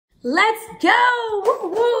Let's go!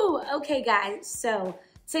 Woo-woo! Okay, guys, so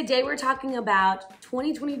today we're talking about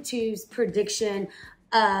 2022's prediction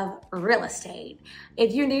of real estate.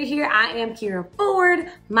 If you're new here, I am Kira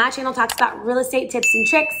Ford. My channel talks about real estate tips and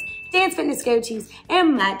tricks, dance fitness go-tos,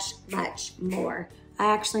 and much, much more.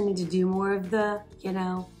 I actually need to do more of the,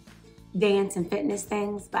 dance and fitness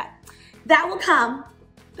things, but that will come.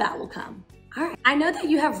 That will come. All right, I know that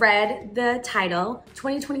you have read the title,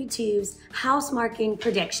 2022's House Marketing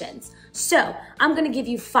Predictions. So I'm gonna give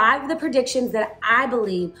you 5 of the predictions that I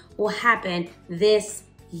believe will happen this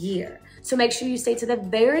year. So make sure you stay to the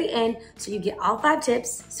very end so you get all 5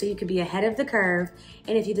 tips so you can be ahead of the curve.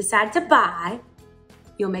 And if you decide to buy,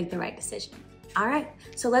 you'll make the right decision. All right,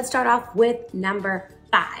 so let's start off with number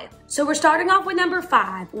 5. So we're starting off with number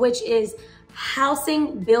 5, which is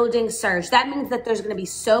housing building surge. That means that there's going to be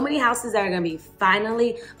so many houses that are going to be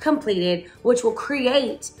finally completed, which will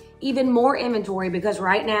create even more inventory, because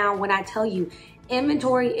right now, when I tell you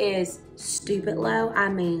inventory is stupid low, I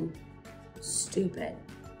mean stupid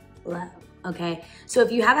low. Okay, so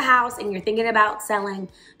if you have a house and you're thinking about selling,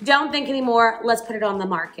 don't think anymore. Let's put it on the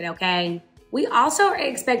market. Okay. We also are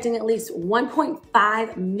expecting at least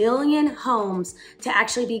 1.5 million homes to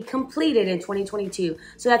actually be completed in 2022.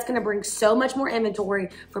 So that's gonna bring so much more inventory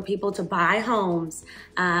for people to buy homes.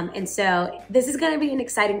 And so this is gonna be an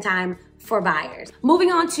exciting time for buyers.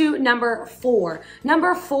 Moving on to number 4.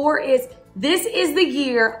 Number 4 is this is the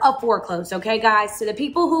year of foreclose, okay, guys? So the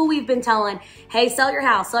people who we've been telling, hey, sell your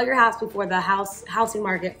house before the housing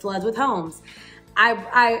market floods with homes.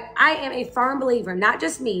 I am a firm believer, not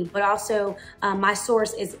just me, but also my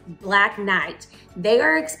source is Black Knight. They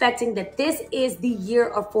are expecting that this is the year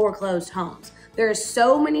of foreclosed homes. There are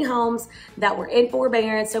so many homes that were in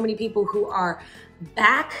forbearance, so many people who are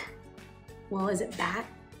back,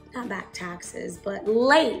 not back taxes, but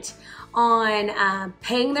late on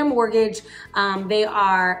paying their mortgage. They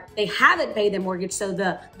haven't paid their mortgage, so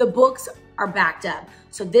the books are backed up.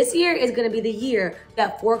 So this year is gonna be the year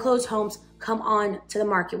that foreclosed homes come on to the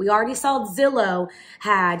market. We already saw Zillow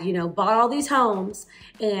had, bought all these homes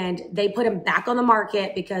and they put them back on the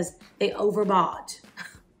market because they overbought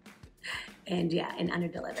and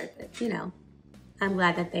underdelivered. But, I'm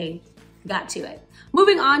glad that they got to it.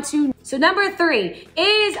 Moving on to, so number 3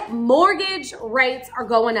 is mortgage rates are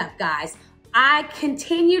going up, guys. I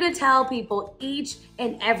continue to tell people each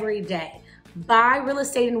and every day, buy real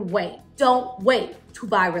estate and wait. Don't wait to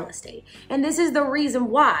buy real estate. And this is the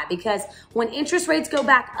reason why, because when interest rates go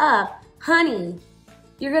back up, honey,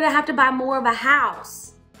 you're gonna have to buy more of a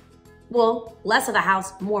house. Well, less of a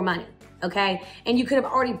house, more money, okay? And you could have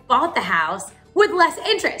already bought the house with less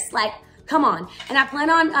interest. Like, come on. And I plan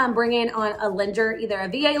on bringing on a lender, either a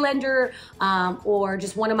VA lender or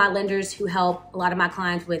just one of my lenders who help a lot of my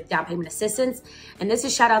clients with down payment assistance. And this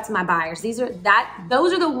is shout out to my buyers. Those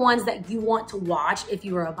are the ones that you want to watch if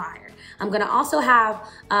you are a buyer. I'm gonna also have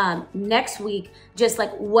next week just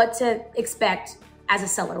like what to expect as a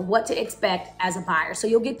seller, what to expect as a buyer. So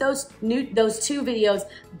you'll get those 2 videos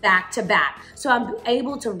back to back. So I'm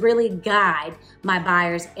able to really guide my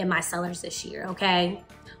buyers and my sellers this year, okay?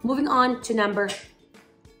 Moving on to number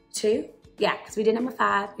 2. Yeah, because we did number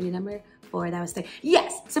 5, we did number 4, that was 3.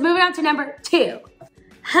 Yes, so moving on to number 2.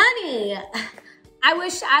 Honey, I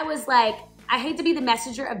wish I was like, I hate to be the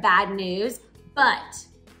messenger of bad news, but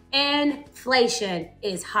inflation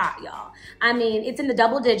is hot, y'all. I mean, it's in the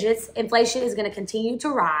double digits. Inflation is gonna continue to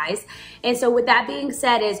rise. And so with that being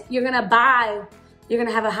said is you're gonna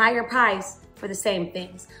have a higher price for the same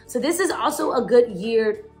things. So this is also a good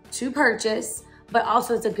year to purchase, but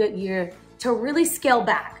also it's a good year to really scale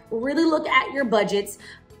back, really look at your budgets.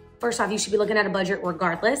 First off, you should be looking at a budget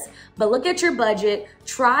regardless, but look at your budget.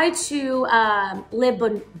 Try to live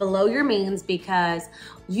below your means, because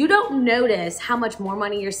you don't notice how much more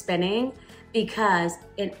money you're spending because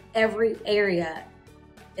in every area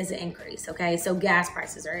is an increase, okay? So gas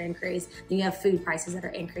prices are increased, then you have food prices that are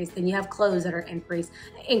increased, then you have clothes that are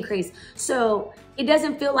increased. So it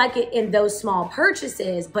doesn't feel like it in those small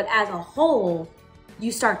purchases, but as a whole,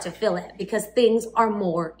 you start to feel it because things are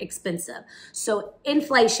more expensive. So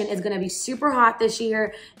inflation is gonna be super hot this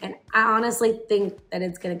year, and I honestly think that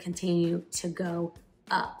it's gonna continue to go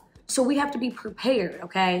up. So we have to be prepared,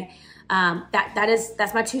 okay?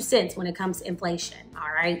 That's my 2 cents when it comes to inflation,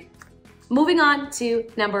 all right? Moving on to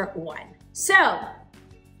number 1. So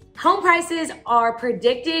home prices are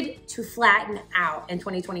predicted to flatten out in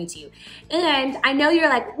 2022. And I know you're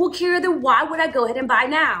like, well, Kira, then why would I go ahead and buy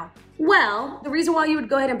now? Well, the reason why you would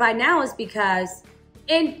go ahead and buy now is because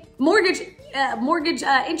in mortgage, mortgage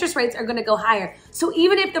interest rates are going to go higher. So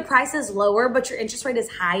even if the price is lower, but your interest rate is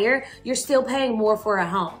higher, you're still paying more for a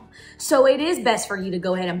home. So it is best for you to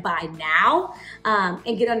go ahead and buy now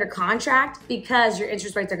and get under contract, because your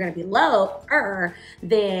interest rates are going to be lower.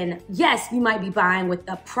 Then yes, you might be buying with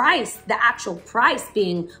the price, the actual price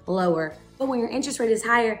being lower. But when your interest rate is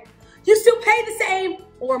higher, you still pay the same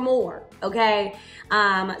or more, okay?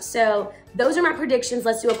 So those are my predictions.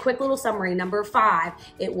 Let's do a quick little summary. Number 5,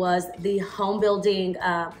 it was the home building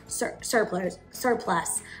surplus,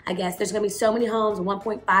 I guess. There's gonna be so many homes,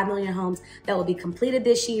 1.5 million homes that will be completed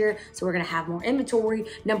this year. So we're gonna have more inventory.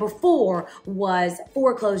 Number 4 was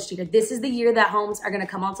foreclosed year. This is the year that homes are gonna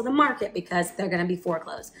come onto the market because they're gonna be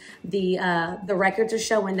foreclosed. The records are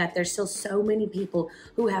showing that there's still so many people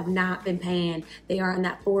who have not been paying. They are in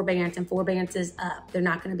that forbearance, and forbearance is up. They're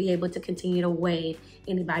not gonna be able to continue to waive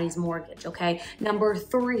anybody's mortgage, okay? Number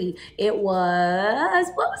 3, it was,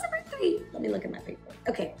 what was number 3? Let me look at my paper.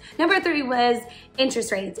 Okay, number 3 was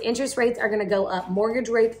interest rates. Interest rates are gonna go up. Mortgage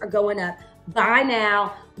rates are going up. Buy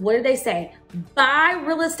now. What do they say? Buy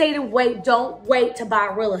real estate and wait. Don't wait to buy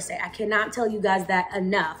real estate. I cannot tell you guys that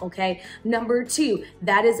enough, okay? Number 2,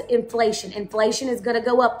 that is inflation. Inflation is gonna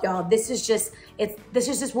go up, y'all. This is just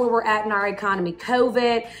where we're at in our economy.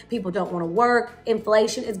 COVID, people don't wanna work.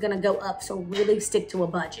 Inflation is gonna go up, so really stick to a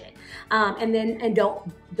budget. And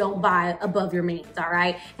don't buy above your means, all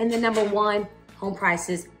right? And then number 1, home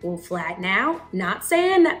prices will flatten out. Not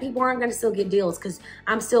saying that people aren't gonna still get deals, because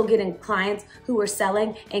I'm still getting clients who are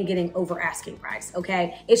selling and getting over asking price,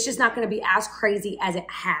 okay? It's just not gonna be as crazy as it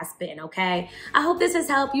has been, okay? I hope this has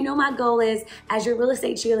helped. You know my goal is, as your real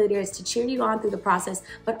estate cheerleader, is to cheer you on through the process,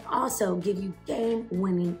 but also give you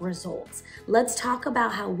game-winning results. Let's talk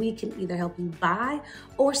about how we can either help you buy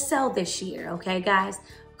or sell this year, okay, guys?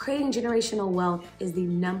 Creating generational wealth is the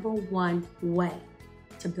 #1 way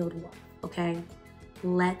to build wealth. Okay,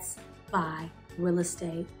 let's buy real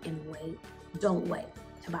estate and wait. Don't wait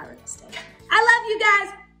to buy real estate. I love you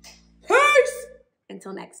guys. Peace.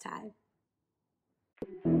 Until next time.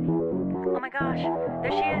 Oh my gosh,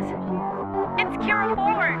 there she is. It's Kira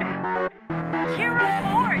Ford. Kira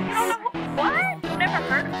Ford. You don't know what? Never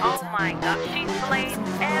heard? Oh my gosh, she's played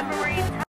every time.